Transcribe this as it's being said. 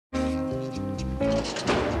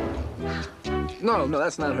No,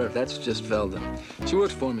 that's not her. That's just Velda. She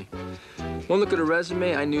works for me. One look at her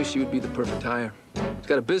resume, I knew she would be the perfect hire. She's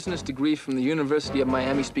got a business degree from the University of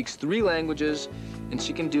Miami, speaks 3 languages, and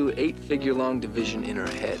she can do 8-figure-long division in her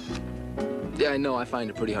head. Yeah, I know. I find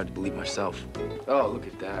it pretty hard to believe myself. Oh, look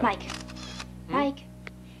at that. Mike. Mike.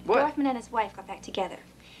 What? Dorfman and his wife got back together,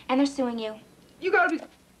 and they're suing you. You gotta be...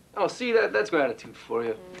 Oh, see, that's gratitude for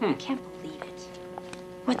you. I can't believe it.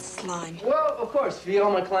 What's slime? Well, of course, Fee.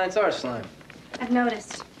 All my clients are slime. I've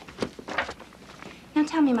noticed. Now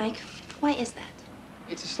tell me, Mike, why is that?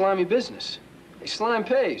 It's a slimy business. Hey, slime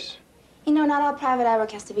pays. You know, not all private eye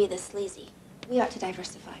work has to be this sleazy. We ought to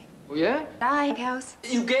diversify. Oh, yeah? Eye house.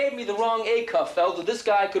 You gave me the wrong A-cuff, Felder. This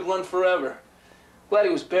guy could run forever. Glad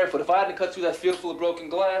he was barefoot. If I hadn't cut through that field full of broken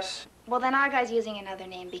glass... Well, then our guy's using another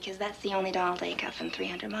name because that's the only Donald A. cuff in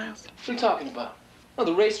 300 miles. What are you talking about? Oh,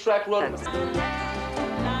 the racetrack road...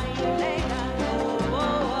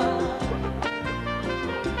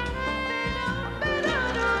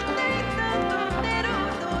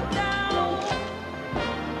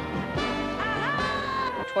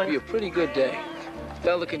 It'll be a pretty good day.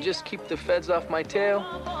 Bella can just keep the feds off my tail.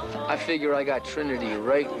 I figure I got Trinity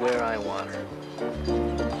right where I want her.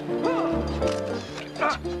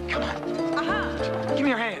 Come on. Give me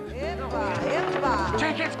your hand.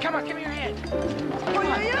 Jenkins, come on, give me your hand. Come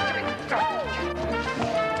on.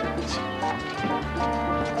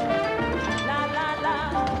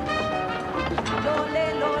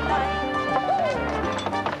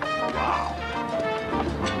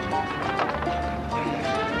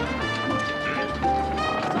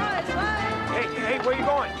 Hey, where you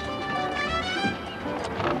going?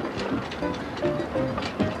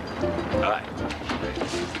 All right.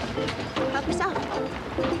 Help yourself.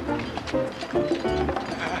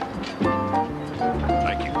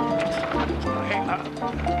 Thank you. Hey,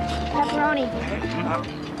 Pepperoni.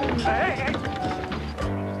 hey.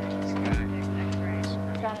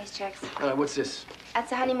 Brownie's checks. All right, what's this? That's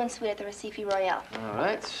the honeymoon suite at the Recife Royale. All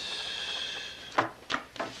right.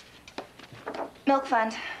 Milk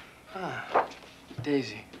fund. Ah,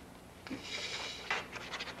 Daisy.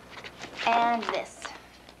 And this.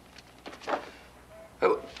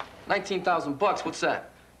 Oh, 19,000 bucks. What's that?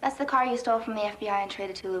 That's the car you stole from the FBI and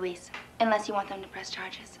traded to Luis. Unless you want them to press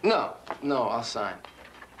charges. No, I'll sign.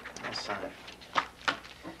 I'll sign. At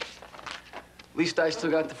least I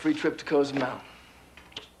still got the free trip to Cozumel.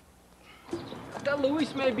 That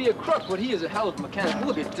Luis may be a crook, but he is a hell of a mechanic.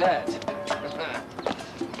 Look at that.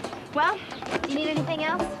 Well, do you need anything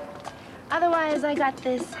else? Otherwise, I got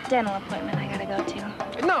this dental appointment I gotta go to.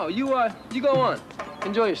 No, you go on.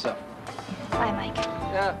 Enjoy yourself. Bye, Mike.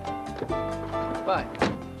 Yeah. Bye.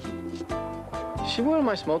 Is she wearing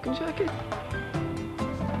my smoking jacket?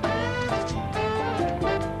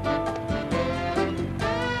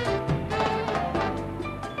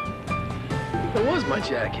 It was my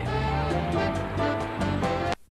jacket.